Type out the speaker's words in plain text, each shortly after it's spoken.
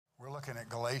looking at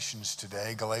Galatians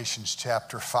today, Galatians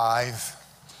chapter 5.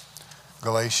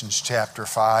 Galatians chapter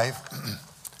 5.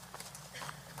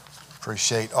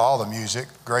 Appreciate all the music,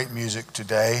 great music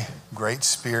today, great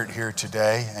spirit here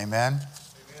today, amen?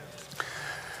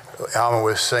 Alma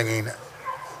was singing,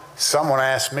 someone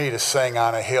asked me to sing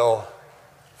on a hill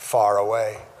far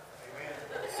away.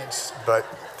 But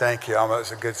thank you, Alma, it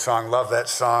was a good song, love that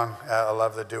song. I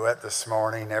love the duet this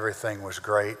morning, everything was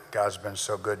great. God's been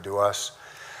so good to us.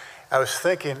 I was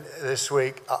thinking this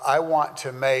week, I want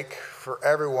to make for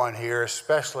everyone here,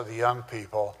 especially the young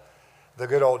people, the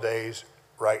good old days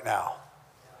right now.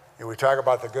 And we talk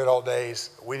about the good old days,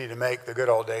 we need to make the good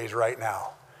old days right now.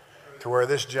 To where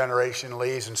this generation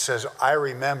leaves and says, I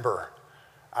remember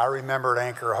at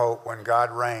Anchor Hope when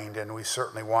God reigned, and we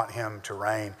certainly want him to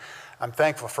reign. I'm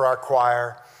thankful for our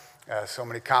choir. So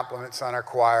many compliments on our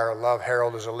choir. I love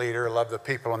Harold as a leader. I love the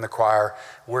people in the choir.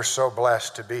 We're so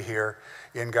blessed to be here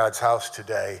in God's house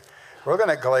today. We're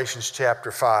looking at Galatians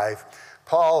chapter 5.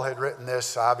 Paul had written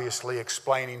this, obviously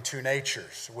explaining two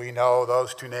natures. We know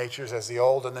those two natures as the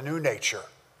old and the new nature.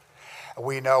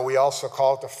 We also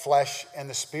call it the flesh and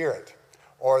the spirit,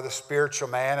 or the spiritual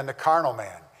man and the carnal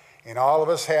man. And all of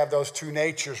us have those two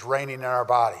natures reigning in our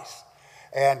bodies.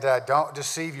 And don't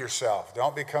deceive yourself.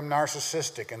 Don't become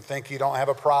narcissistic and think you don't have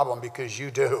a problem, because you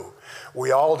do.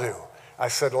 We all do. I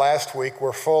said last week,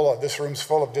 this room's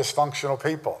full of dysfunctional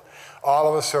people. All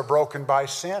of us are broken by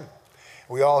sin.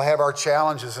 We all have our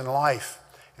challenges in life.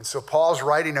 And so Paul's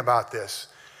writing about this.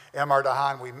 M.R.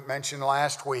 DeHaan, we mentioned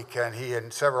last week, and he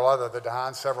and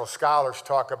several scholars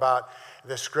talk about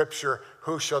the scripture,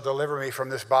 who shall deliver me from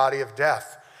this body of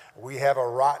death? We have a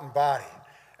rotten body.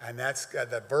 And that's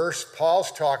the verse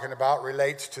Paul's talking about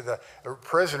relates to the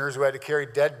prisoners who had to carry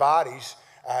dead bodies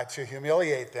to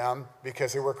humiliate them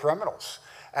because they were criminals.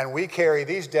 And we carry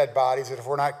these dead bodies, and if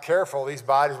we're not careful, these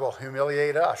bodies will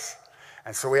humiliate us.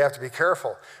 And so we have to be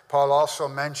careful. Paul also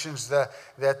mentions that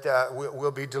we'll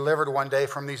be delivered one day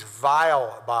from these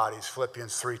vile bodies,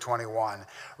 Philippians 3:21.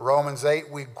 Romans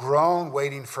 8, we groan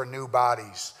waiting for new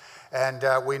bodies. And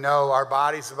we know our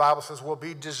bodies, the Bible says, will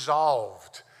be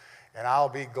dissolved. And I'll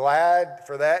be glad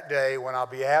for that day when I'll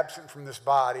be absent from this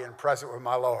body and present with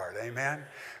my Lord. Amen?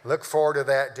 Look forward to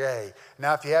that day.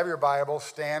 Now, if you have your Bible,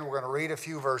 stand. We're going to read a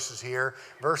few verses here,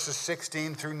 verses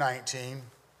 16 through 19.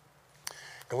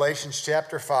 Galatians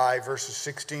chapter 5, verses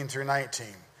 16 through 19.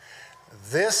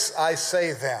 This I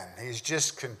say then. He's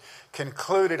just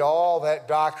concluded all that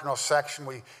doctrinal section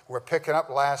we were picking up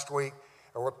last week.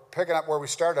 Or we're picking up where we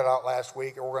started out last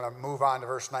week, and we're going to move on to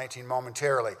verse 19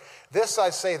 momentarily. This I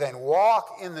say then,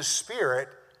 walk in the Spirit,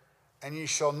 and ye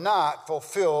shall not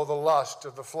fulfill the lust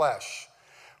of the flesh.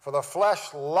 For the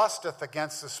flesh lusteth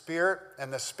against the Spirit,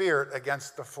 and the Spirit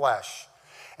against the flesh.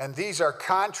 And these are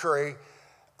contrary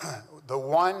the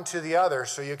one to the other,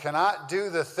 so you cannot do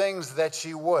the things that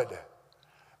ye would.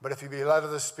 But if you be led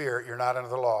of the Spirit, you're not under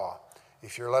the law.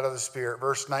 If you're led of the Spirit.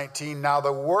 Verse 19, now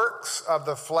the works of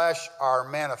the flesh are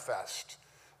manifest.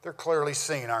 They're clearly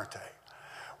seen, aren't they?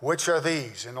 Which are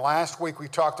these? And last week we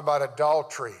talked about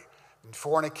adultery and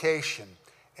fornication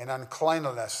and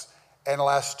uncleanliness and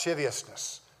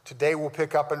lasciviousness. Today we'll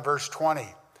pick up in verse 20.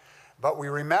 But we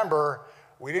remember,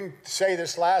 we didn't say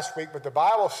this last week, but the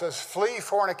Bible says flee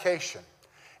fornication.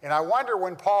 And I wonder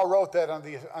when Paul wrote that under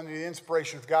the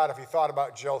inspiration of God, if he thought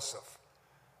about Joseph.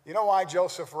 You know why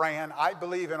Joseph ran? I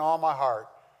believe in all my heart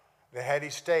that had he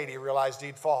stayed, he realized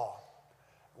he'd fall.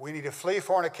 We need to flee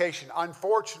fornication.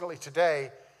 Unfortunately,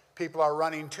 today, people are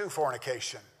running to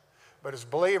fornication. But as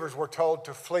believers, we're told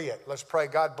to flee it. Let's pray.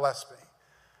 God bless me.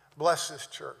 Bless this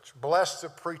church. Bless the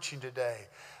preaching today.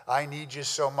 I need you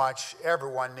so much.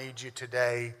 Everyone needs you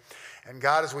today. And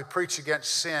God, as we preach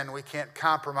against sin, we can't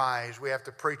compromise. We have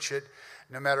to preach it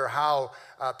no matter how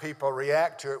people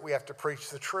react to it. We have to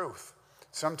preach the truth.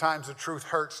 Sometimes the truth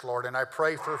hurts, Lord, and I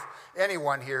pray for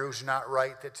anyone here who's not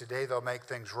right, that today they'll make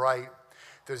things right.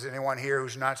 If there's anyone here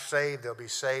who's not saved, they'll be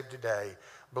saved today.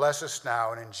 Bless us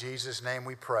now, and in Jesus' name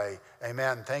we pray.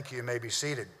 Amen. Thank you. You may be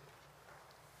seated.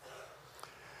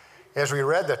 As we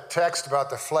read the text about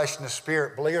the flesh and the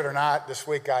spirit, believe it or not, this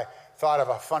week I thought of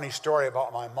a funny story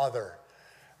about my mother.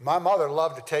 My mother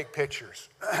loved to take pictures,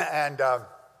 and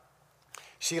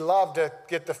she loved to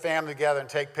get the family together and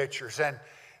take pictures. And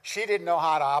she didn't know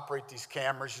how to operate these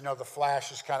cameras. You know, the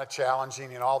flash is kind of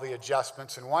challenging and all the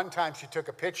adjustments. And one time she took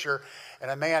a picture,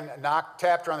 and a man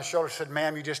tapped her on the shoulder and said,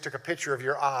 ma'am, you just took a picture of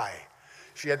your eye.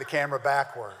 She had the camera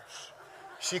backwards.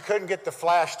 She couldn't get the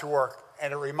flash to work.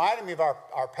 And it reminded me of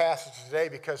our passage today,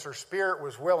 because her spirit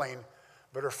was willing,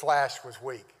 but her flash was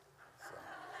weak.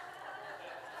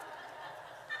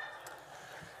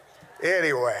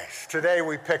 Anyway, today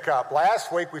we pick up.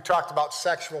 Last week we talked about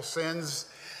sexual sins,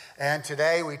 and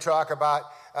today we talk about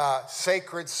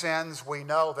sacred sins. We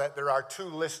know that there are two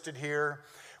listed here.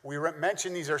 We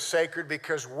mention these are sacred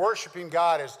because worshiping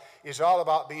God is all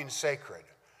about being sacred.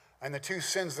 And the two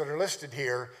sins that are listed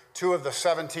here, two of the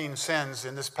 17 sins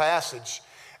in this passage,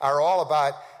 are all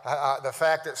about the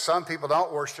fact that some people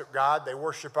don't worship God, they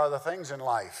worship other things in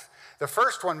life. The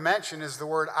first one mentioned is the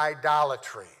word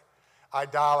idolatry.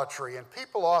 Idolatry. And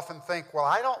people often think, well,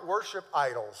 I don't worship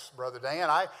idols, Brother Dan.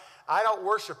 I don't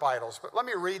worship idols. But let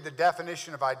me read the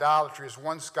definition of idolatry as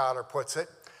one scholar puts it.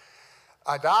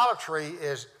 Idolatry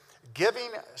is giving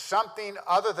something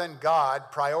other than God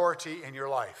priority in your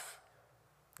life.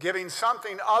 Giving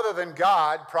something other than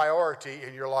God priority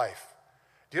in your life.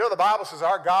 Do you know the Bible says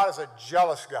our God is a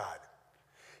jealous God?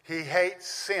 He hates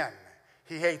sin.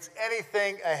 He hates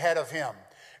anything ahead of him.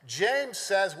 James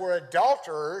says we're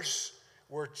adulterers.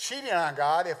 We're cheating on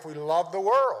God if we love the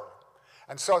world.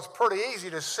 And so it's pretty easy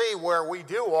to see where we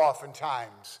do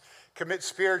oftentimes commit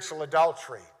spiritual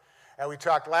adultery. And we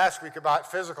talked last week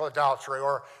about physical adultery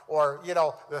or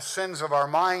the sins of our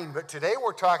mind. But today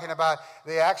we're talking about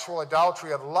the actual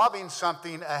adultery of loving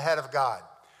something ahead of God.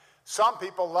 Some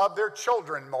people love their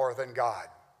children more than God.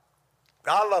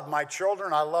 I love my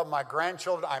children. I love my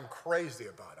grandchildren. I'm crazy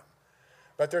about them.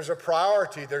 But there's a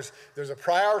priority. There's a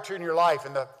priority in your life.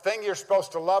 And the thing you're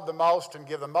supposed to love the most and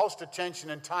give the most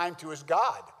attention and time to is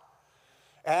God.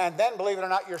 And then, believe it or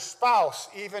not, your spouse,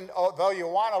 even though you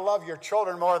want to love your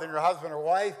children more than your husband or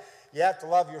wife, you have to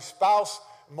love your spouse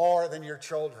more than your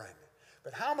children.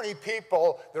 But how many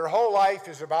people, their whole life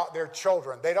is about their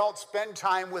children? They don't spend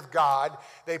time with God.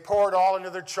 They pour it all into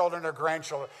their children or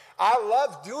grandchildren. I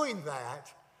love doing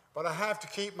that, but I have to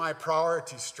keep my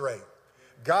priorities straight.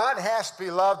 God has to be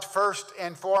loved first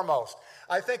and foremost.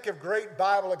 I think of great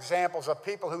Bible examples of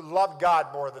people who loved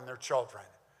God more than their children.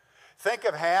 Think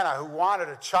of Hannah, who wanted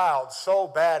a child so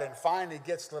bad and finally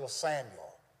gets little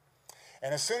Samuel.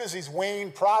 And as soon as he's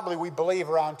weaned, probably we believe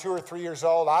around 2 or 3 years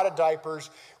old, out of diapers,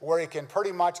 where he can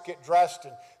pretty much get dressed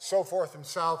and so forth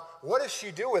himself, what does she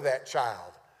do with that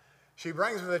child? She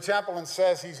brings him to the temple and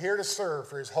says he's here to serve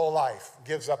for his whole life,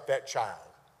 gives up that child.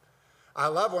 I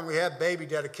love when we have baby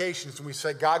dedications and we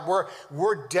say, God,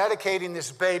 we're dedicating this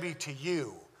baby to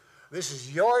you. This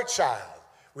is your child.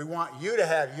 We want you to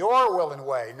have your will and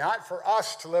way, not for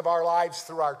us to live our lives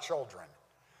through our children.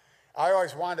 I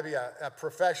always wanted to be a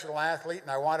professional athlete,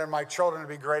 and I wanted my children to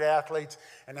be great athletes,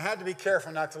 and I had to be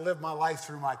careful not to live my life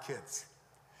through my kids.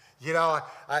 You know,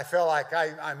 I felt like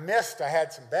I missed. I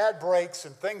had some bad breaks,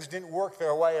 and things didn't work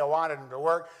the way I wanted them to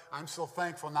work. I'm so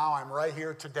thankful now I'm right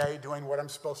here today doing what I'm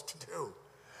supposed to do.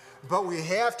 But we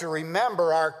have to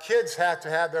remember our kids have to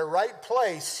have their right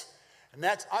place, and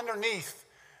that's underneath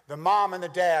the mom and the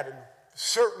dad, and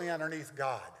certainly underneath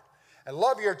God. And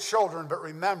love your children, but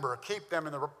remember, keep them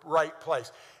in the right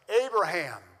place.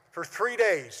 Abraham, for 3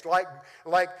 days,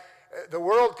 like the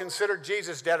world considered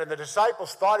Jesus dead, and the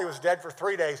disciples thought he was dead for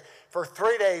 3 days. For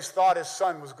 3 days, thought his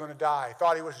son was going to die.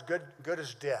 Thought he was good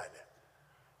as dead.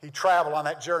 He traveled on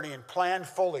that journey and planned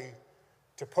fully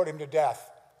to put him to death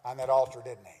on that altar,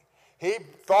 didn't he? He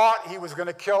thought he was going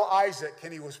to kill Isaac,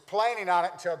 and he was planning on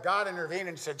it until God intervened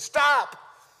and said, "Stop!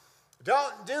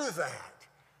 Don't do that.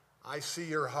 I see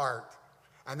your heart."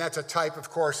 And that's a type, of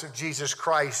course, of Jesus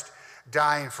Christ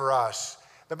dying for us.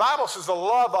 The Bible says the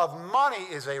love of money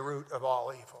is a root of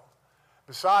all evil.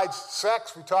 Besides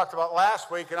sex, we talked about last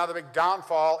week, another big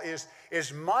downfall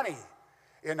is money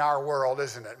in our world,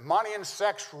 isn't it? Money and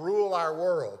sex rule our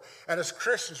world. And as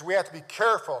Christians, we have to be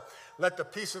careful. Let the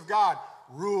peace of God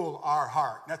rule our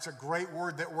heart. That's a great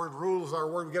word. That word rule is our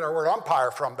word. We get our word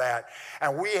umpire from that.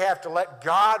 And we have to let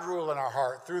God rule in our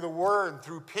heart through the word and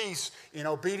through peace in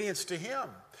obedience to him.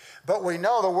 But we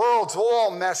know the world's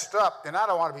all messed up, and I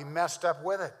don't want to be messed up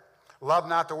with it. Love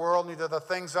not the world, neither the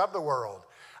things of the world.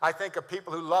 I think of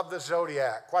people who love the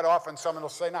zodiac. Quite often someone will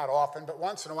say, not often, but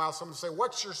once in a while someone will say,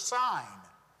 "What's your sign?"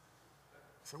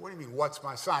 I say, "What do you mean, what's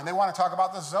my sign?" They want to talk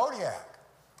about the zodiac.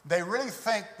 They really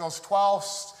think those 12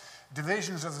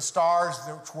 divisions of the stars,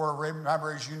 which were,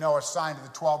 remember, as you know, assigned to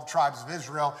the 12 tribes of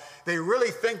Israel, they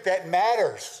really think that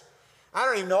matters. I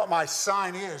don't even know what my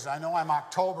sign is. I know I'm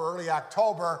October, early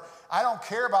October. I don't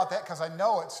care about that because I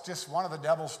know it's just one of the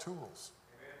devil's tools.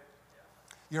 Amen.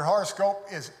 Your horoscope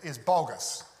is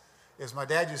bogus. As my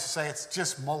dad used to say, it's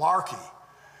just malarkey.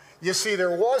 You see,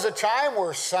 there was a time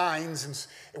where signs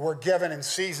were given in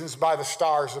seasons by the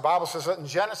stars. The Bible says that in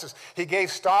Genesis, he gave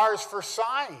stars for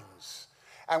signs.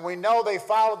 And we know they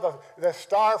followed the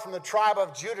star from the tribe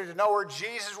of Judah to know where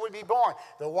Jesus would be born.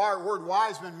 The word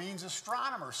wise men means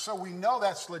astronomers, so we know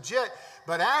that's legit.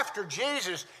 But after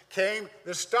Jesus came,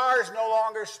 the stars no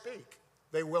longer speak.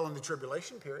 They will in the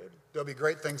tribulation period. There'll be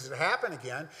great things that happen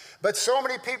again. But so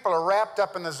many people are wrapped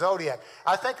up in the zodiac.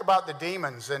 I think about the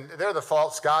demons, and they're the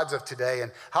false gods of today,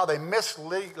 and how they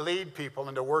mislead people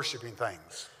into worshiping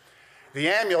things. The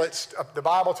amulets, the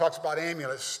Bible talks about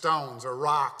amulets, stones or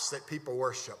rocks that people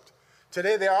worshiped.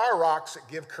 Today there are rocks that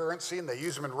give currency, and they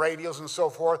use them in radios and so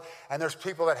forth, and there's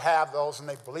people that have those, and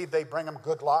they believe they bring them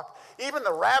good luck. Even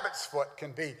the rabbit's foot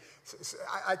can be.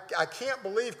 I can't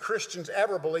believe Christians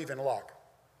ever believe in luck.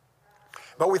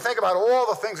 But we think about all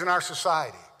the things in our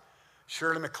society.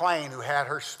 Shirley MacLaine, who had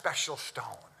her special stone.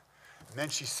 And then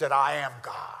she said, I am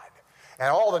God. And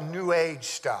all the New Age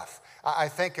stuff. I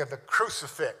think of the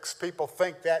crucifix. People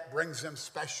think that brings them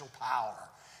special power.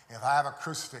 If I have a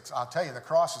crucifix, I'll tell you, the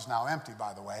cross is now empty,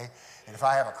 by the way. And if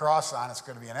I have a cross on, it's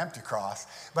going to be an empty cross.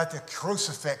 But the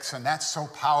crucifix, and that's so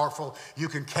powerful, you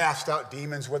can cast out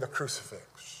demons with a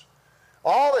crucifix.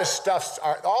 All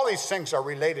these things are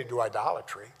related to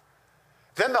idolatry.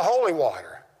 Then the holy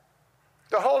water,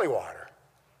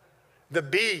 the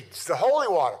beads, the holy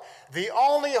water. The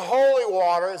only holy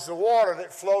water is the water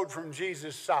that flowed from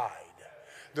Jesus' side.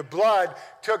 The blood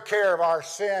took care of our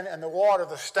sin, and the water,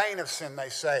 the stain of sin, they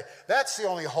say. That's the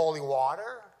only holy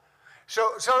water.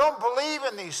 So don't believe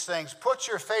in these things. Put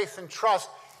your faith and trust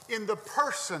in the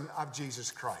person of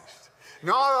Jesus Christ.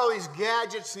 Not all these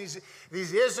gadgets, these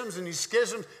isms and these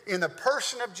schisms, in the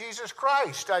person of Jesus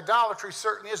Christ. Idolatry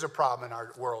certainly is a problem in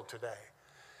our world today.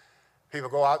 People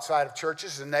go outside of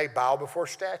churches and they bow before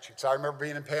statues. I remember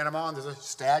being in Panama, and there's a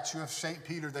statue of St.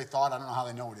 Peter. They thought, I don't know how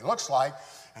they know what he looks like,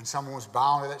 and someone was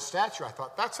bowing to that statue. I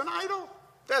thought, that's an idol.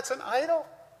 That's an idol.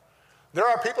 There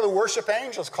are people who worship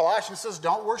angels. Colossians says,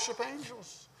 don't worship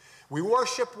angels. We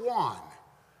worship one.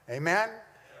 Amen?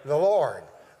 The Lord.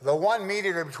 The one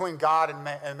mediator between God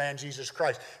and man, Jesus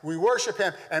Christ. We worship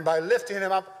him, and by lifting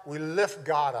him up, we lift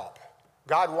God up.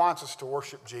 God wants us to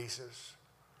worship Jesus.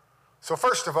 So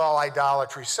first of all,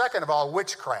 idolatry. Second of all,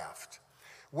 witchcraft.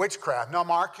 Witchcraft. Now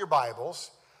mark your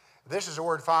Bibles. This is the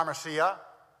word pharmacia.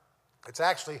 It's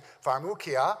actually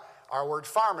pharmakia. Our word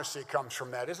pharmacy comes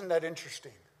from that. Isn't that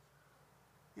interesting?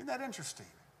 Isn't that interesting?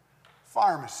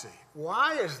 Pharmacy.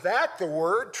 Why is that the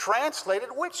word translated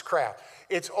witchcraft?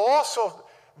 It's also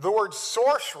the word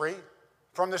sorcery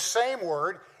from the same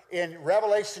word in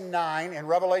Revelation 9 and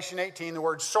Revelation 18. The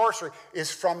word sorcery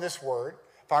is from this word,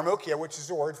 pharmakia, which is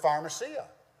the word pharmacia.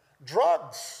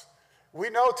 Drugs. We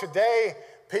know today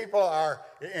people are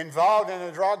involved in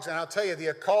the drugs, and I'll tell you, the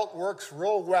occult works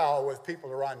real well with people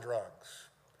who are on drugs.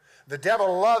 The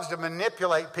devil loves to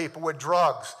manipulate people with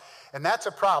drugs, and that's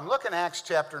a problem. Look in Acts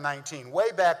chapter 19,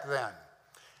 way back then.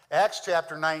 Acts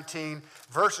chapter 19,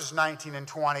 verses 19 and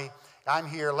 20. I'm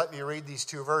here, let me read these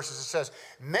two verses. It says,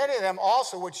 many of them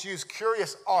also which used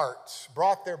curious arts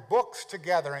brought their books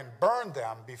together and burned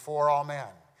them before all men.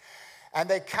 And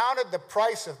they counted the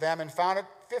price of them and found it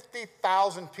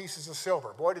 50,000 pieces of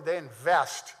silver. Boy, did they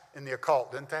invest in the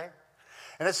occult, didn't they?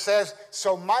 And it says,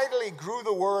 so mightily grew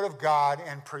the word of God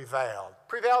and prevailed.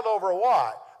 Prevailed over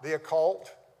what? The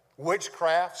occult,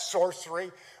 witchcraft,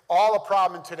 sorcery, all the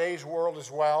problem in today's world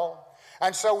as well.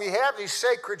 And so we have these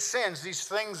sacred sins, these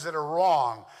things that are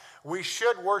wrong. We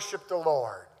should worship the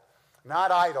Lord, not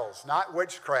idols, not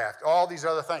witchcraft, all these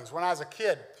other things. When I was a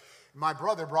kid, my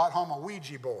brother brought home a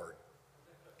Ouija board.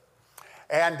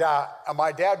 And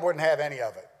my dad wouldn't have any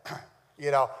of it. You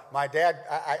know, my dad,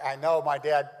 I know my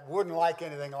dad wouldn't like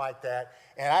anything like that.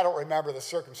 And I don't remember the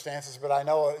circumstances, but I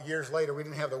know years later we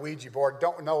didn't have the Ouija board.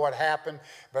 Don't know what happened.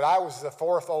 But I was the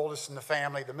fourth oldest in the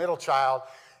family, the middle child.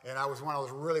 And I was one of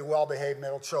those really well-behaved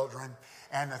middle children.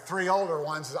 And the three older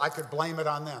ones, I could blame it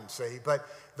on them, see. But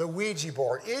the Ouija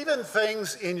board, even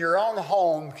things in your own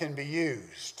home can be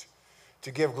used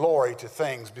to give glory to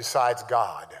things besides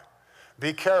God.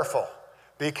 Be careful.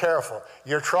 Be careful.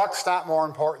 Your truck's not more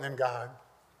important than God.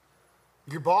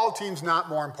 Your ball team's not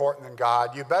more important than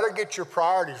God. You better get your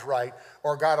priorities right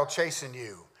or God will chasten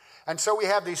you. And so we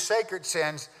have these sacred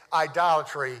sins,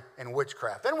 idolatry, and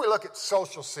witchcraft. Then we look at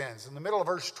social sins in the middle of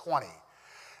verse 20.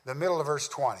 The middle of verse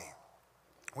 20.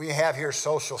 We have here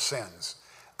social sins.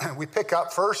 We pick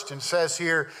up first and says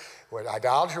here, with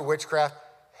idolatry, witchcraft,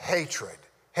 hatred.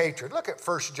 Hatred. Look at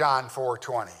 1 John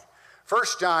 4:20. 1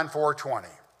 John 4:20.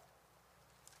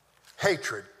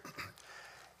 Hatred.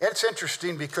 It's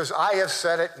interesting because I have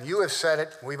said it and you have said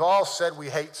it. We've all said we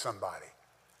hate somebody.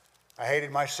 I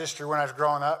hated my sister when I was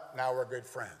growing up. Now we're good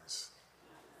friends.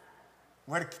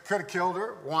 Could have killed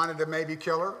her, wanted to maybe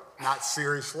kill her, not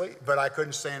seriously, but I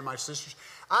couldn't stand my sisters.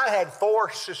 I had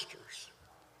 4 sisters.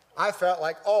 I felt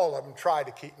like all of them tried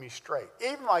to keep me straight,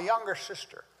 even my younger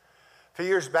sister. A few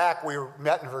years back, we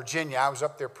met in Virginia. I was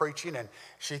up there preaching, and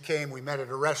she came. We met at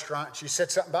a restaurant. And she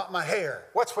said something about my hair.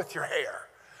 What's with your hair?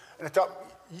 And I thought,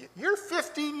 you're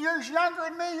 15 years younger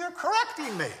than me. You're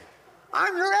correcting me.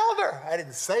 I'm your elder. I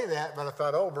didn't say that, but I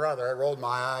thought, oh, brother. I rolled my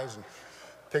eyes and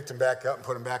picked them back up and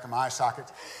put them back in my eye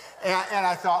sockets. And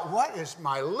I thought, what is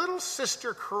my little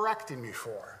sister correcting me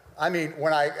for? I mean,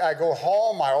 when I go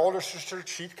home, my older sister,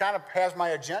 she kind of has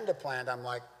my agenda planned. I'm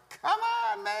like, come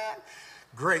on, man.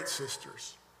 Great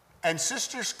sisters. And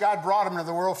sisters, God brought them into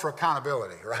the world for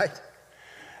accountability, right?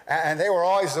 And they were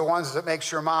always the ones that make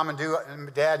sure mom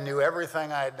and dad knew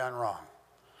everything I had done wrong.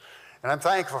 And I'm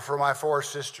thankful for my 4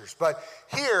 sisters. But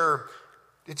here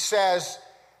it says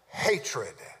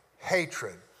hatred.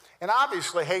 Hatred. And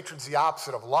obviously hatred's the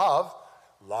opposite of love.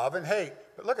 Love and hate.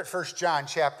 But look at 1 John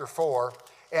chapter 4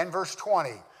 and verse 20.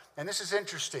 And this is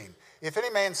interesting. If any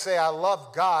man say, I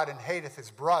love God and hateth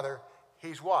his brother,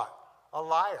 he's what? A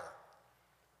liar.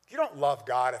 You don't love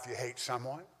God if you hate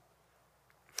someone.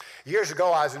 Years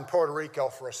ago, I was in Puerto Rico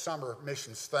for a summer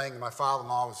missions thing. My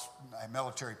father-in-law was a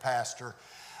military pastor,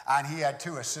 and he had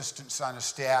 2 assistants on his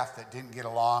staff that didn't get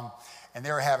along, and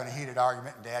they were having a heated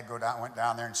argument, and Dad went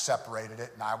down there and separated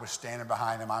it, and I was standing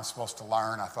behind him. I'm supposed to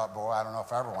learn. I thought, boy, I don't know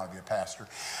if I ever want to be a pastor.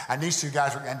 And these 2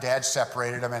 guys and Dad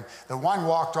separated them, and the one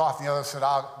walked off, and the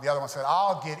other one said,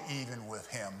 I'll get even with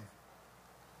him.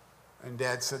 And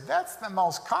Dad said, that's the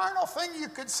most carnal thing you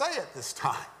could say at this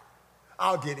time.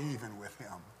 I'll get even with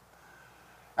him.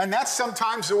 And that's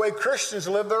sometimes the way Christians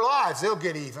live their lives. They'll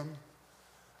get even.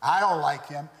 I don't like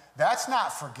him. That's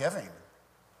not forgiving.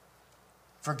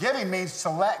 Forgiving means to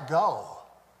let go.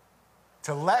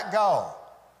 To let go.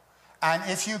 And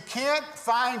if you can't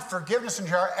find forgiveness in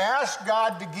your heart, ask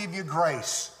God to give you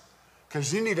grace.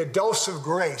 Because you need a dose of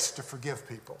grace to forgive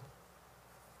people.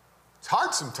 It's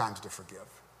hard sometimes to forgive.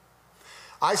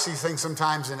 I see things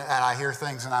sometimes and I hear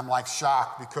things and I'm like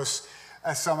shocked because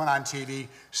someone on TV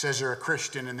says they're a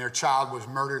Christian and their child was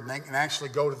murdered and they can actually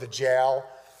go to the jail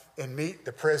and meet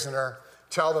the prisoner,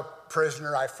 tell the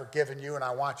prisoner, I've forgiven you and I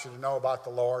want you to know about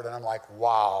the Lord. And I'm like,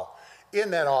 wow,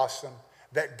 isn't that awesome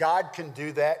that God can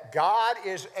do that? God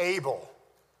is able,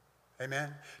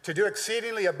 amen, to do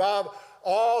exceedingly above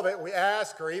all that we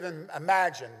ask or even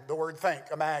imagine. The word think,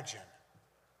 imagine.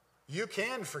 You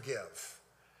can forgive.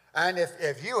 And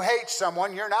if you hate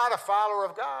someone, you're not a follower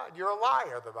of God. You're a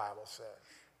liar, the Bible says.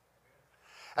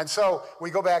 And so we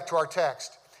go back to our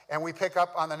text and we pick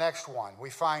up on the next one. We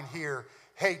find here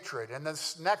hatred. And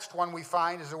this next one we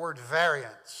find is the word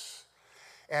variance.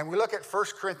 And we look at 2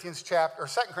 Corinthians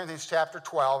chapter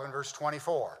 12 and verse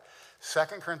 24. 2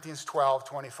 Corinthians 12,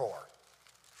 24.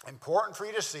 Important for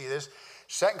you to see this.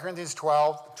 2 Corinthians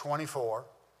 12, 24.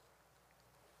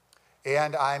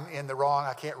 And I'm in the wrong,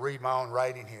 I can't read my own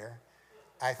writing here.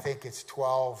 I think it's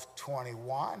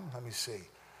 12:21. Let me see.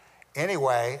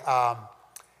 Anyway,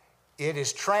 it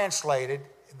is translated,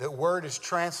 the word is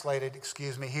translated,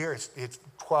 here, it's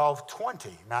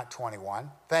 12:20, not 21.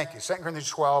 Thank you. 2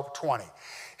 Corinthians 12:20. It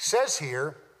says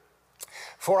here,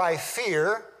 for I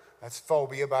fear, that's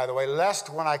phobia, by the way,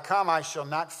 lest when I come I shall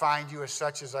not find you as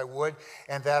such as I would,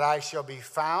 and that I shall be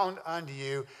found unto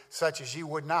you such as you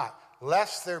would not.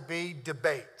 Lest there be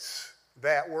debates.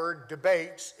 That word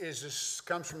debates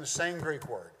comes from the same Greek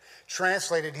word.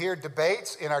 Translated here,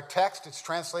 debates. In our text, it's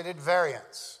translated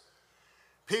variance.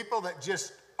 People that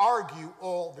just argue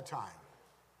all the time.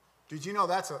 Did you know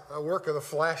that's a work of the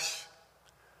flesh?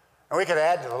 And we could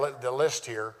add to the list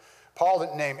here. Paul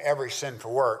didn't name every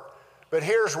sinful work. But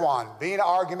here's one. Being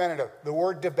argumentative. The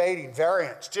word debating,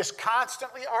 variance. Just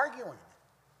constantly arguing.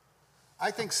 I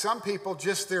think some people,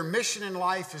 just their mission in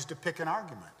life is to pick an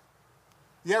argument.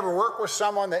 You ever work with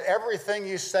someone that everything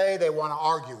you say, they want to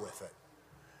argue with it?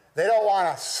 They don't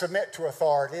want to submit to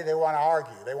authority. They want to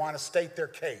argue. They want to state their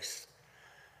case.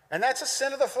 And that's a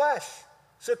sin of the flesh.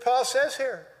 That's what Paul says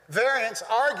here. Variance,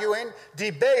 arguing,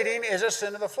 debating is a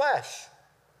sin of the flesh.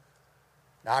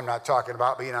 Now, I'm not talking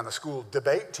about being on the school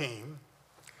debate team.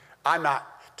 I'm not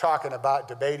talking about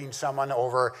debating someone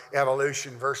over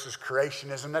evolution versus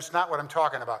creationism. That's not what I'm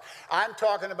talking about. I'm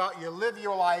talking about you live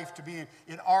your life to be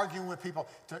in arguing with people,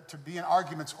 to be in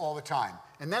arguments all the time.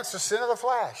 And that's the sin of the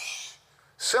flesh.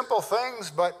 Simple things,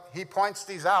 but he points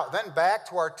these out. Then back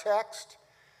to our text,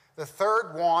 the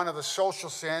third one of the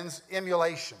social sins,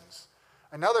 emulations.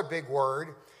 Another big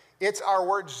word. It's our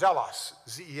word zealous.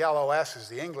 Z-E-L-O-S is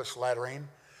the English lettering.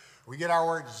 We get our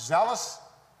word zealous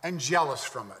and jealous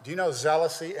from it. Do you know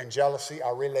zealousy and jealousy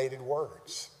are related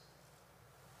words?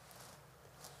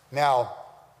 Now,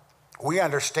 we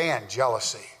understand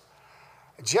jealousy.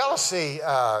 Jealousy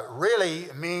really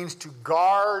means to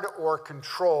guard or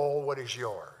control what is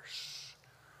yours.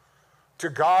 To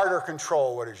guard or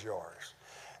control what is yours.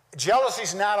 Jealousy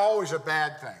is not always a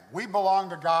bad thing. We belong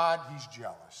to God, he's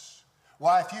jealous.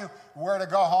 Why, if you were to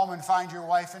go home and find your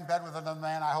wife in bed with another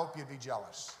man, I hope you'd be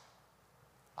jealous.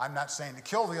 I'm not saying to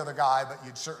kill the other guy, but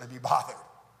you'd certainly be bothered.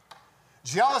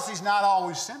 Jealousy is not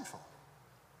always sinful.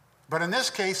 But in this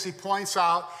case, he points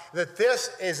out that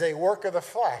this is a work of the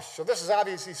flesh. So this is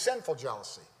obviously sinful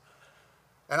jealousy.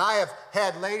 And I have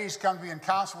had ladies come to me in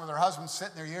counseling with their husbands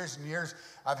sitting there years and years.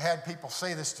 I've had people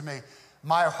say this to me.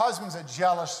 My husband's a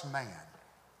jealous man.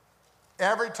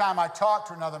 Every time I talk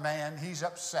to another man, he's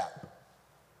upset.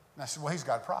 And I said, well, he's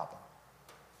got a problem.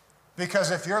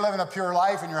 Because if you're living a pure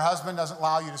life and your husband doesn't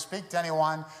allow you to speak to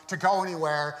anyone, to go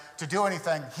anywhere, to do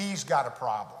anything, he's got a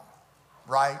problem,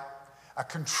 right? A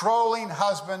controlling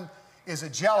husband is a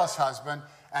jealous husband,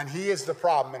 and he is the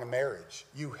problem in a marriage.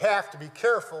 You have to be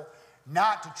careful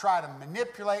not to try to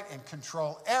manipulate and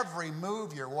control every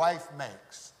move your wife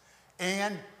makes,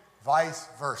 and vice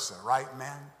versa, right,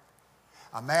 men?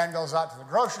 A man goes out to the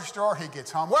grocery store, he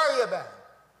gets home, where have you been?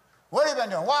 What have you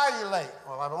been doing? Why are you late?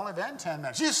 Well, I've only been 10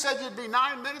 minutes. You said you'd be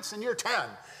 9 minutes and you're 10.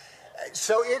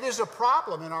 So it is a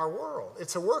problem in our world.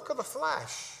 It's a work of the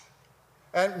flesh.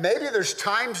 And maybe there's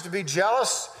times to be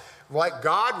jealous like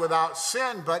God without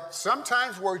sin, but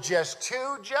sometimes we're just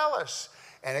too jealous.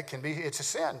 And it's a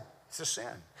sin. It's a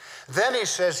sin. Then he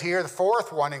says here, the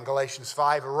fourth one in Galatians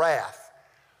 5, wrath.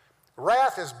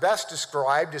 Wrath is best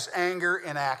described as anger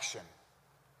in action.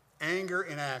 Anger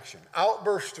in action.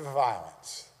 Outburst of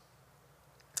violence.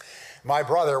 My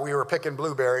brother, we were picking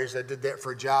blueberries. I did that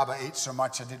for a job. I ate so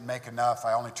much I didn't make enough.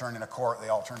 I only turned in a court. They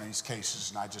all turned in these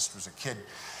cases, and I just was a kid.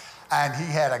 And he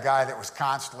had a guy that was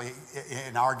constantly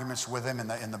in arguments with him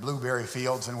in the blueberry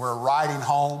fields. And we're riding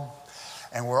home,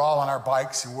 and we're all on our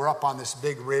bikes, and we're up on this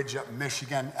big ridge up in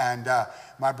Michigan. And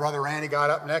my brother Randy got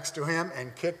up next to him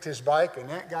and kicked his bike, and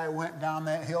that guy went down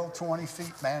that hill 20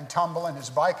 feet, man, tumbling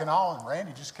his bike and all, and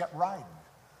Randy just kept riding.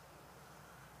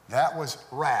 That was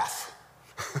wrath.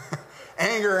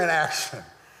 Anger in action.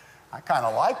 I kind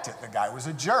of liked it. The guy was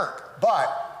a jerk. But,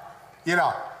 you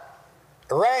know,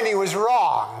 Randy was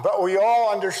wrong. But we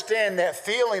all understand that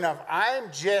feeling of, I'm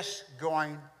just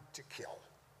going to kill.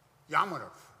 Yeah, I'm going to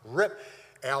rip.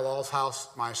 Al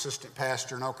Alshouse, my assistant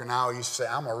pastor in Okinawa, used to say,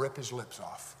 I'm going to rip his lips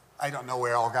off. I don't know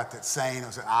where Al got that saying. It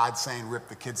was an odd saying, rip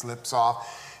the kid's lips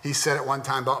off. He said it one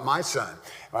time about my son.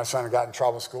 My son got in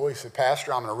trouble at school. He said,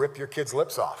 Pastor, I'm going to rip your kid's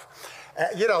lips off.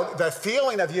 You know, the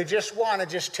feeling of you just want to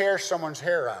just tear someone's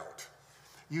hair out.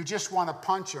 You just want to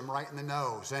punch them right in the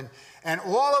nose. And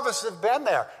all of us have been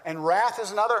there. And wrath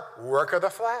is another work of the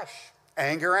flesh.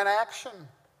 Anger and action.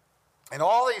 And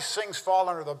all these things fall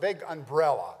under the big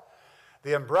umbrella.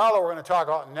 The umbrella we're going to talk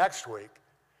about next week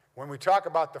when we talk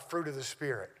about the fruit of the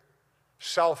Spirit.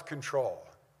 Self-control.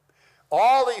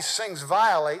 All these things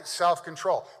violate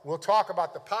self-control. We'll talk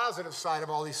about the positive side of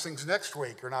all these things next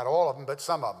week, or not all of them, but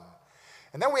some of them.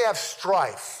 And then we have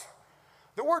strife.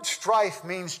 The word strife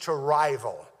means to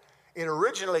rival. It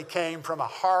originally came from a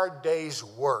hard day's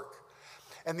work.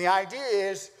 And the idea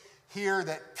is here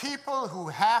that people who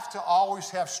have to always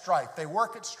have strife, they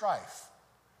work at strife.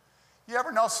 You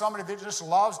ever know somebody that just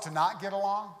loves to not get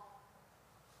along?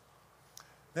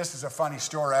 This is a funny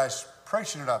story. I was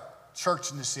preaching at a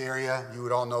church in this area. You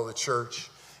would all know the church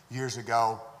years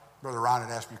ago. Brother Ron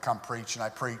had asked me to come preach, and I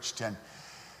preached.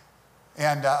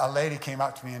 And a lady came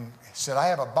up to me and said, I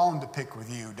have a bone to pick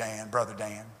with you, Dan, Brother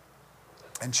Dan.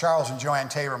 And Charles and Joanne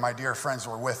Tabor, my dear friends,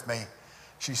 were with me.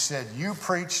 She said, you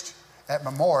preached at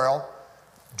Memorial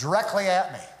directly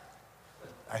at me.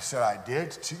 I said, I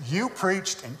did. You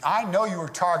preached, and I know you were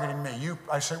targeting me.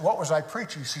 I said, what was I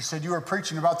preaching? She said, you were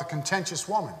preaching about the contentious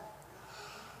woman.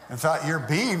 And thought, you're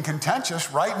being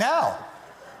contentious right now.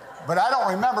 But I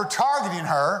don't remember targeting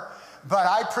her. But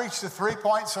I preached a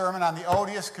 3-point sermon on the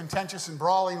odious, contentious, and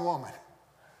brawling woman.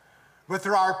 But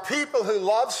there are people who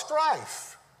love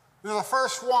strife. They're the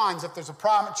first ones, if there's a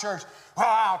problem at church, well,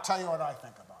 I'll tell you what I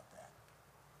think about that.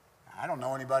 I don't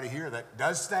know anybody here that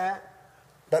does that,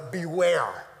 but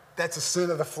beware. That's a sin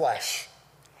of the flesh.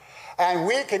 And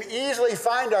we can easily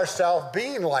find ourselves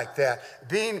being like that,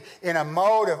 being in a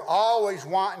mode of always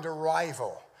wanting to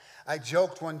rival. I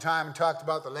joked one time and talked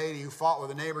about the lady who fought with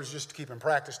the neighbors just to keep in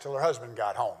practice till her husband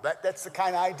got home. That's the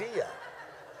kind of idea.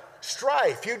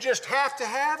 Strife, you just have to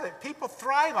have it. People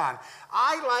thrive on it.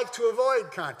 I like to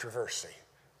avoid controversy.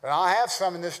 And I'll have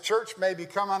some in this church maybe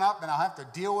coming up, and I'll have to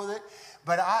deal with it.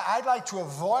 But I'd like to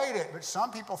avoid it, but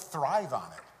some people thrive on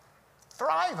it.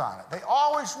 Thrive on it. They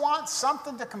always want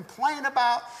something to complain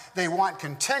about. They want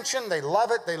contention. They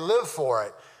love it. They live for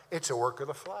it. It's a work of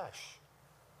the flesh.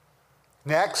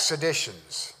 Next,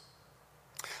 seditions.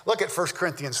 Look at 1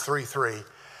 Corinthians 3:3.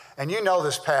 And you know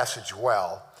this passage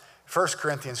well. 1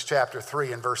 Corinthians chapter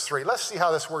 3 and verse 3. Let's see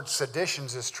how this word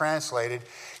seditions is translated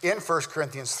in 1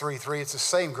 Corinthians 3:3. It's the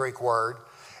same Greek word.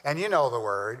 And you know the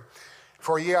word.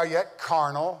 For ye are yet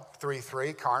carnal,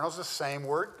 3:3. Carnal is the same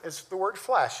word as the word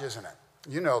flesh, isn't it?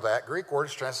 You know that. Greek word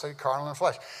is translated carnal and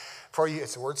flesh. For ye,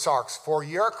 it's the word sarx. For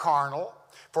ye are carnal,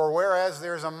 for whereas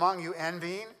there is among you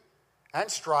envying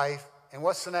and strife, and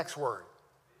what's the next word?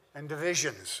 And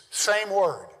divisions. Same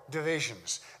word,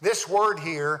 divisions. This word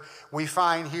here, we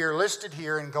find here, listed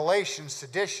here in Galatians,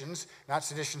 seditions, not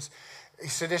seditions,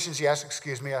 seditions, yes,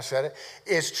 excuse me, I said it,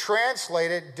 is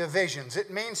translated divisions.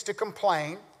 It means to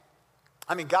complain.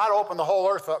 I mean, God opened the whole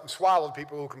earth up and swallowed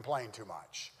people who complain too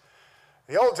much.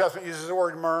 The Old Testament uses the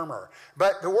word murmur.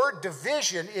 But the word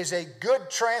division is a good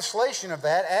translation of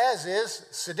that, as is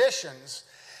seditions.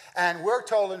 And we're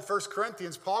told in 1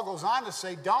 Corinthians, Paul goes on to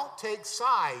say, don't take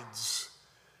sides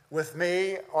with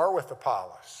me or with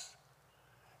Apollos.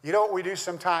 You know what we do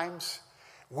sometimes?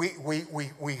 We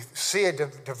see a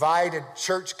divided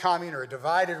church coming, or a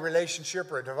divided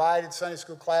relationship, or a divided Sunday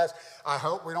school class. I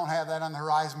hope we don't have that on the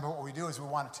horizon, but what we do is we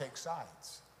want to take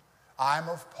sides. I'm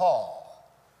of Paul.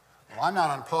 Well, I'm not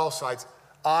on Paul's side.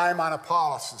 I'm on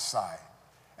Apollos' side.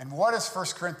 And what does 1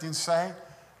 Corinthians say?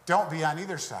 Don't be on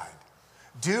either side.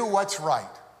 Do what's right.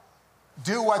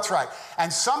 Do what's right.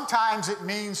 And sometimes it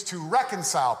means to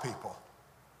reconcile people.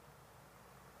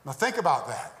 Now think about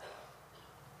that.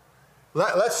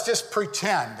 Let's just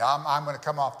pretend, I'm going to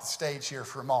come off the stage here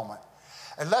for a moment,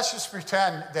 and let's just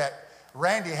pretend that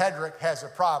Randy Hedrick has a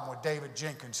problem with David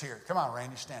Jenkins here. Come on,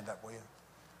 Randy, stand up, will you?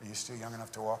 Are you still young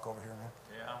enough to walk over here, man?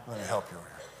 Yeah. Let me help you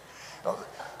over here.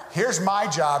 Here's my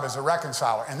job as a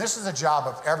reconciler, and this is the job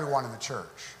of everyone in the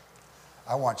church.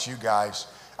 I want you guys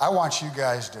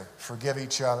to forgive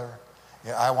each other.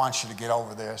 Yeah, I want you to get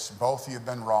over this. Both of you have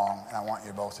been wrong, and I want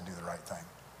you both to do the right thing.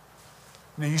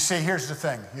 Now, you see, here's the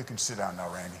thing. You can sit down now,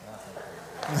 Randy.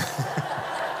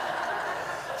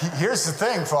 Here's the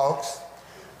thing, folks.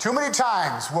 Too many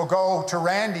times we'll go to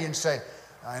Randy and say,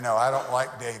 I know, I don't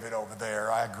like David over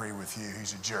there. I agree with you.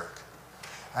 He's a jerk.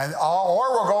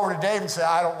 Or we'll go over to David and say,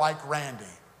 I don't like Randy.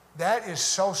 That is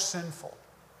so sinful.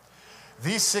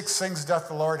 These 6 things doth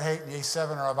the Lord hate, and ye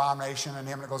 7 are abomination in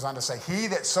him. And it goes on to say, he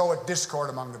that soweth discord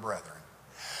among the brethren.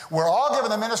 We're all given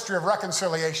the ministry of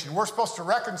reconciliation. We're supposed to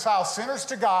reconcile sinners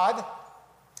to God,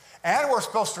 and we're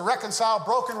supposed to reconcile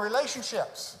broken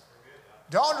relationships.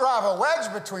 Don't drive a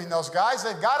wedge between those guys.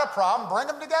 They've got a problem. Bring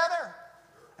them together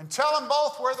and tell them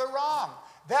both where they're wrong.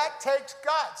 That takes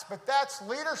guts, but that's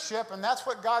leadership, and that's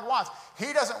what God wants.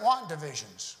 He doesn't want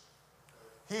divisions.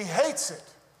 He hates it.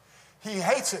 He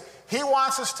hates it. He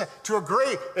wants us to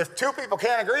agree. If 2 people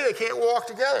can't agree, they can't walk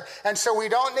together. And so we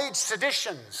don't need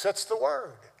seditions. That's the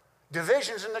word.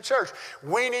 Divisions in the church.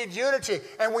 We need unity,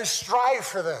 and we strive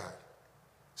for that.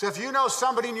 So if you know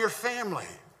somebody in your family,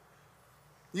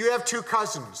 you have 2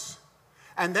 cousins,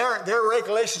 and their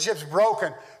relationship's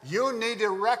broken, you need to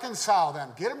reconcile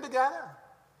them. Get them together.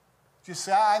 Just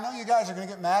say, I know you guys are going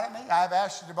to get mad at me. I've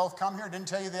asked you to both come here. Didn't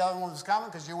tell you the other one was coming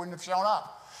because you wouldn't have shown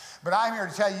up. But I'm here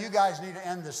to tell you, you guys need to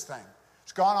end this thing.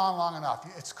 It's gone on long enough.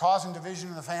 It's causing division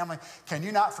in the family. Can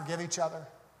you not forgive each other?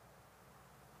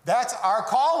 That's our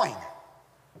calling.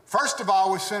 First of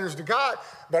all, we're sinners to God,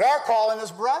 but our calling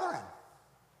is brethren.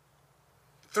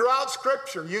 Throughout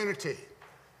Scripture, unity.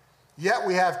 Yet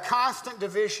we have constant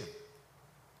division.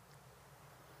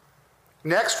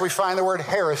 Next, we find the word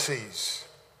heresies.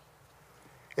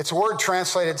 It's a word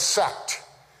translated sect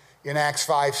in Acts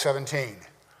 5:17.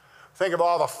 Think of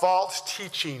all the false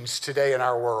teachings today in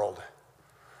our world.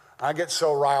 I get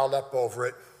so riled up over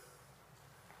it.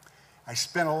 I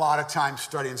spend a lot of time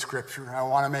studying Scripture. I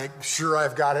want to make sure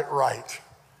I've got it right.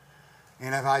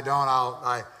 And if I don't,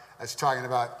 I was talking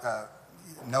about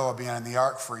Noah being in the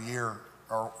ark for a year,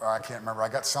 or I can't remember. I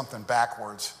got something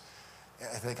backwards.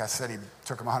 I think I said he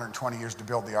took him 120 years to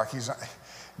build the ark. It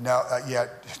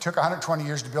took 120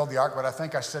 years to build the ark, but I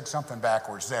think I said something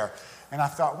backwards there. And I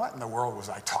thought, what in the world was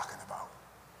I talking about?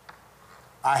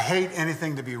 I hate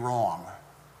anything to be wrong.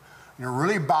 And it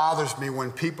really bothers me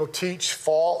when people teach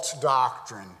false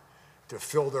doctrine to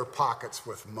fill their pockets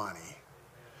with money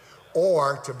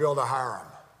or to build a harem.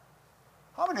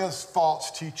 How many of those false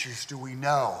teachers do we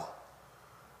know?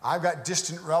 I've got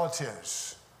distant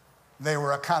relatives. They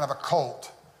were a kind of a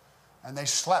cult. and they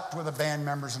slept with the band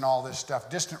members and all this stuff,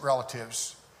 distant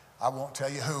relatives. I won't tell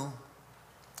you who.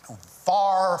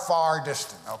 Far, far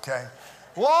distant, okay?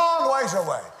 Long ways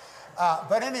away.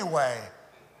 But anyway,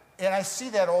 and I see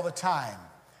that all the time.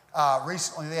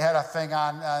 Recently, they had a thing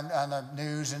on the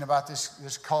news and about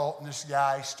this cult, and this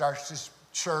guy starts this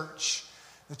church.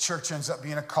 The church ends up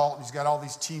being a cult, and he's got all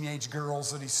these teenage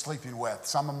girls that he's sleeping with.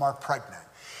 Some of them are pregnant.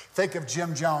 Think of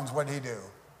Jim Jones. What did he do?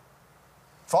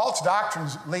 False doctrine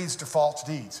leads to false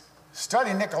deeds.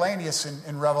 Study Nicolaus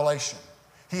in Revelation.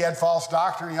 He had false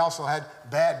doctrine. He also had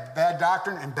bad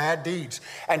doctrine and bad deeds.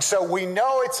 And so we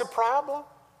know it's a problem.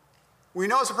 We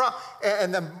know it's a problem.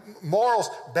 And the morals,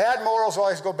 bad morals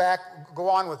always go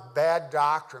on with bad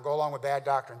doctrine, go along with bad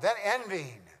doctrine. Then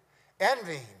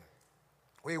envying.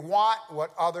 We want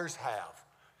what others have.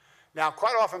 Now,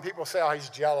 quite often people say, oh, he's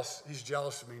jealous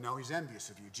of me. No, he's envious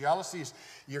of you. Jealousy is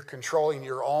you're controlling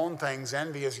your own things.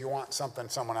 Envy is you want something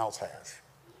someone else has.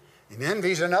 And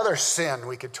envy is another sin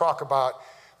we could talk about.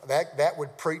 That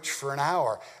would preach for an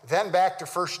hour. Then back to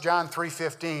 1 John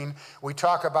 3:15, we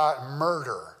talk about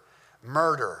murder.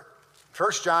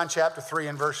 1 John chapter 3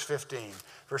 and verse 15.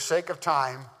 For sake of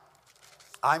time,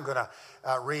 I'm going to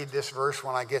read this verse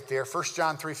when I get there. 1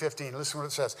 John 3:15, listen to what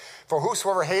it says. For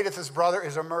whosoever hateth his brother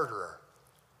is a murderer.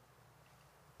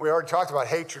 We already talked about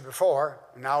hatred before,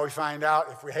 and now we find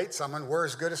out if we hate someone, we're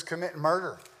as good as committing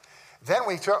murder. Then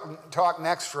we talk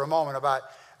next for a moment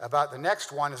about the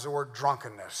next one is the word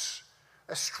drunkenness.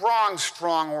 A strong,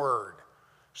 strong word.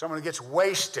 Someone who gets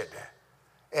wasted.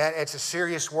 And it's a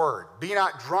serious word. Be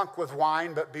not drunk with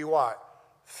wine, but be what?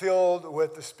 Filled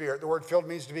with the Spirit. The word filled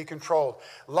means to be controlled.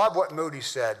 Love what Moody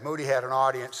said. Moody had an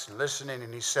audience listening,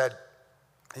 and he said,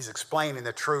 he's explaining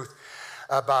the truth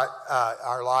about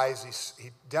our lives. He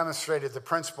demonstrated the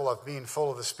principle of being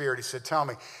full of the Spirit. He said, tell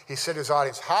me, he said to his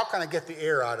audience, how can I get the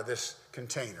air out of this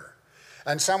container?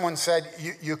 And someone said,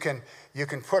 you can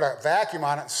put a vacuum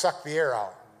on it and suck the air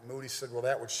out. Moody said, well,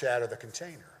 that would shatter the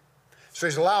container. So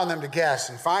he's allowing them to guess.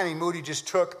 And finally, Moody just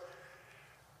took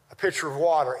a pitcher of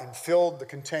water and filled the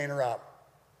container up,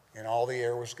 and all the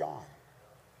air was gone.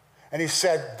 And he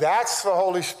said, that's the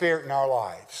Holy Spirit in our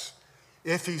lives.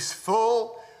 If he's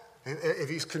full, if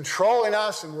he's controlling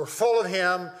us and we're full of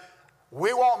him,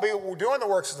 we won't be doing the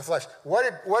works of the flesh. What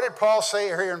did Paul say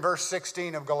here in verse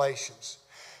 16 of Galatians?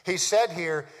 He said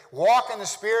here, walk in the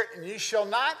Spirit and ye shall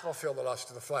not fulfill the lust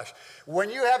of the flesh.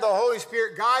 When you have the Holy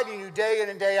Spirit guiding you day in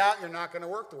and day out, you're not going to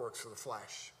work the works of the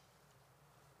flesh.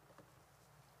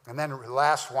 And then the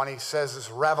last one he says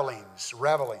is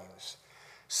revelings.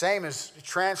 Same as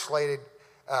translated,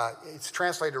 it's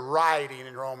translated rioting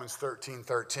in Romans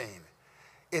 13:13.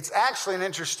 It's actually an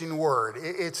interesting word.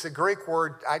 It's a Greek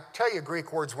word. I tell you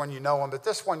Greek words when you know them, but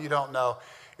this one you don't know.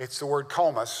 It's the word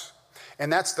komos.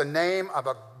 And that's the name of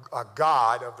a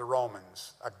god of the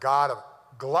Romans, a god of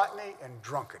gluttony and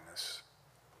drunkenness.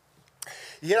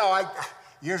 You know,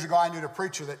 years ago I knew a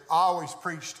preacher that always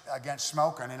preached against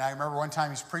smoking, and I remember one time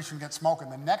he's preaching against smoking.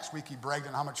 The next week he bragged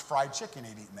on how much fried chicken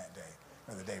he'd eaten that day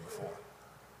or the day before.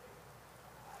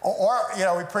 Or you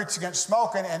know, we preached against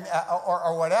smoking and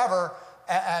or whatever,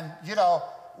 and you know,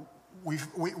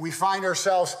 we find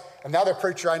ourselves. Another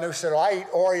preacher I knew said, "Oh, I eat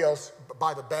Oreos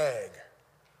by the bag."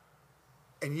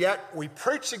 And yet we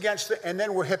preach against it, and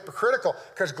then we're hypocritical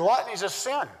because gluttony is a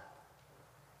sin.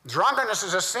 Drunkenness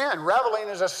is a sin. Reveling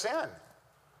is a sin.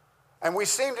 And we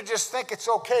seem to just think it's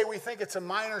okay. We think it's a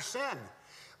minor sin.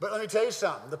 But let me tell you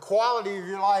something. The quality of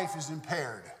your life is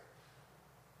impaired.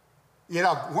 You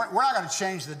know, we're not going to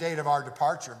change the date of our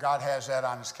departure. God has that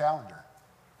on his calendar.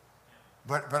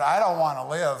 But I don't want to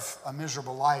live a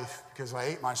miserable life because I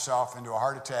ate myself into a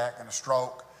heart attack and a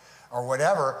stroke or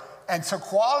whatever. And so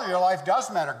quality of life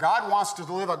does matter. God wants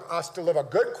us to live a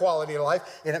good quality of life,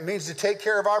 and it means to take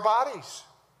care of our bodies.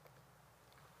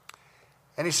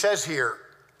 And he says here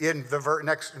in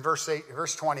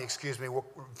verse 20, we'll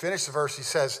finish the verse. He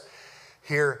says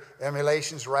here,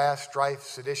 emulations, wrath, strife,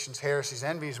 seditions, heresies,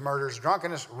 envies, murders,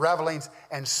 drunkenness, revelings,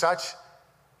 and such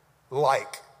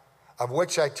like, of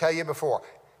which I tell you before.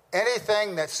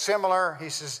 Anything that's similar, he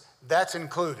says, that's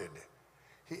included.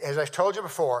 As I told you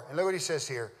before, and look what he says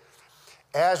here,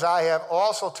 as I have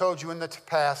also told you in the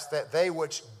past, that they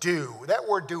which do, that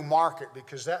word do, mark it,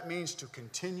 because that means to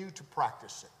continue to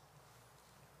practice it.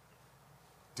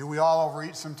 Do we all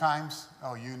overeat sometimes?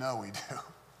 Oh, you know we do.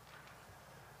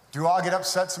 Do we all get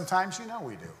upset sometimes? You know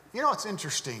we do. You know, it's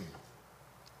interesting.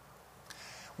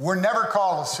 We're never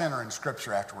called a sinner in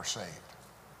Scripture after we're saved.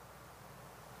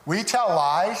 We tell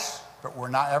lies, but we're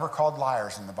not ever called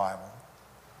liars in the Bible.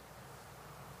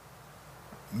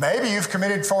 Maybe you've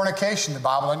committed fornication. The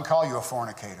Bible doesn't call you a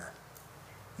fornicator.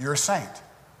 you're a saint.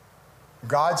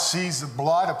 God sees the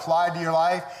blood applied to your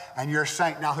life, and you're a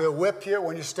saint. Now, he'll whip you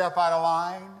when you step out of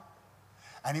line,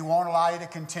 and he won't allow you to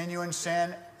continue in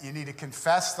sin. You need to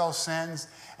confess those sins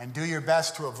and do your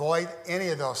best to avoid any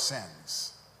of those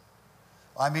sins.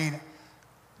 I mean,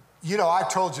 you know, I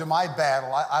told you my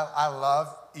battle. I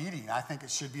love eating. I think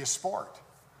it should be a sport.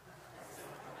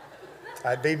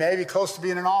 I'd be maybe close to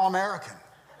being an All-American.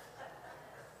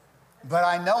 But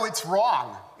I know it's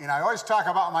wrong. You know, I always talk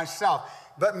about myself.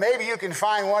 But maybe you can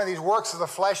find one of these works of the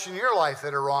flesh in your life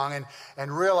that are wrong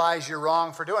and realize you're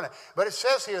wrong for doing it. But it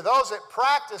says here, those that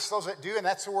practice, those that do, and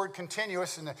that's the word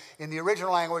continuous in the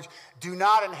original language, do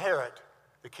not inherit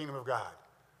the kingdom of God.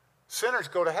 Sinners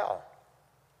go to hell.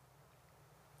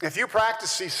 If you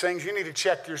practice these things, you need to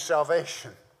check your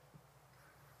salvation.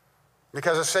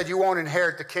 Because it said you won't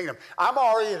inherit the kingdom. I'm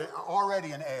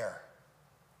already an heir.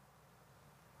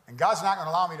 And God's not going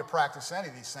to allow me to practice any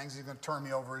of these things. He's going to turn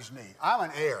me over his knee. I'm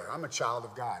an heir. I'm a child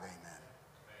of God. Amen.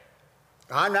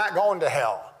 I'm not going to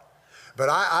hell. But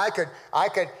I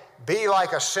could be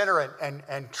like a sinner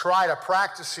and try to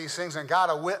practice these things, and God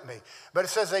will whip me. But it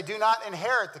says they do not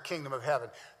inherit the kingdom of heaven.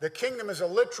 The kingdom is a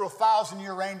literal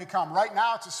 1,000-year reign to come. Right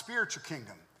now, it's a spiritual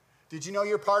kingdom. Did you know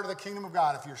you're part of the kingdom of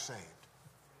God if you're saved?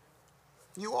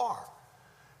 You are.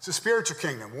 It's a spiritual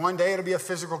kingdom. One day it'll be a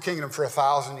physical kingdom for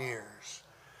 1,000 years.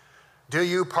 Do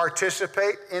you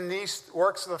participate in these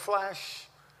works of the flesh?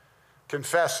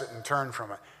 Confess it and turn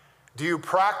from it. Do you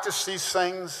practice these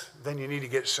things? Then you need to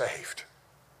get saved.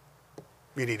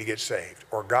 You need to get saved.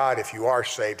 Or God, if you are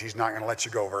saved, he's not going to let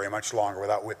you go very much longer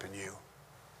without whipping you.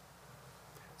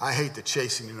 I hate the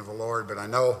chastening of the Lord, but I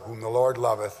know whom the Lord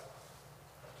loveth.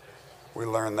 We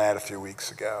learned that a few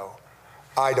weeks ago.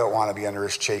 I don't want to be under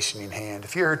his chastening hand.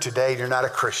 If you're here today and you're not a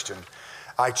Christian,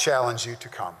 I challenge you to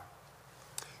come.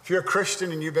 If you're a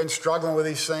Christian and you've been struggling with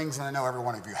these things, and I know every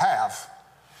one of you have,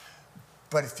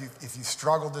 but if you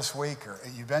struggled this week or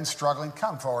you've been struggling,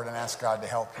 come forward and ask God to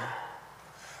help you.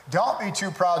 Don't be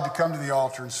too proud to come to the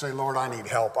altar and say, Lord, I need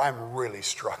help. I'm really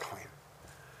struggling.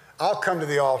 I'll come to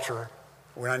the altar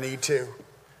when I need to,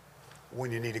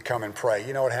 when you need to come and pray.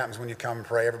 You know what happens when you come and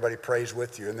pray? Everybody prays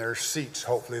with you, and there are seats.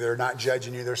 Hopefully they're not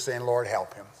judging you. They're saying, Lord,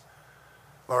 help him.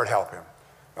 Lord, help him.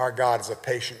 Our God is a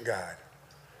patient God.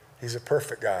 He's a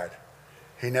perfect God.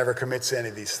 He never commits any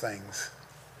of these things.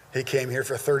 He came here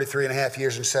for 33 and a half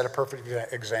years and set a perfect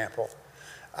example.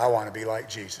 I want to be like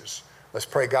Jesus. Let's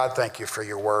pray. God, thank you for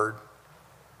your word.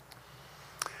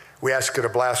 We ask you to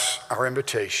bless our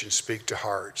invitation, speak to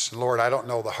hearts. And Lord, I don't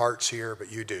know the hearts here,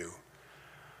 but you do.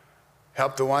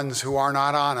 Help the ones who are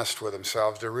not honest with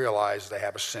themselves to realize they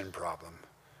have a sin problem.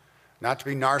 Not to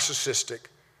be narcissistic,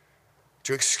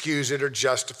 to excuse it or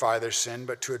justify their sin,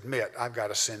 but to admit, I've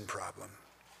got a sin problem.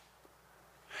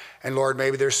 And Lord,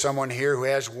 maybe there's someone here who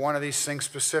has one of these things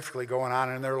specifically going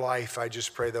on in their life. I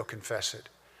just pray they'll confess it.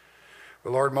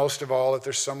 But Lord, most of all, if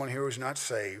there's someone here who's not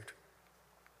saved,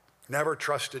 never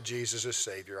trusted Jesus as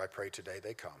Savior, I pray today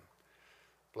they come.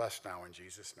 Bless now in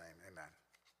Jesus' name, amen.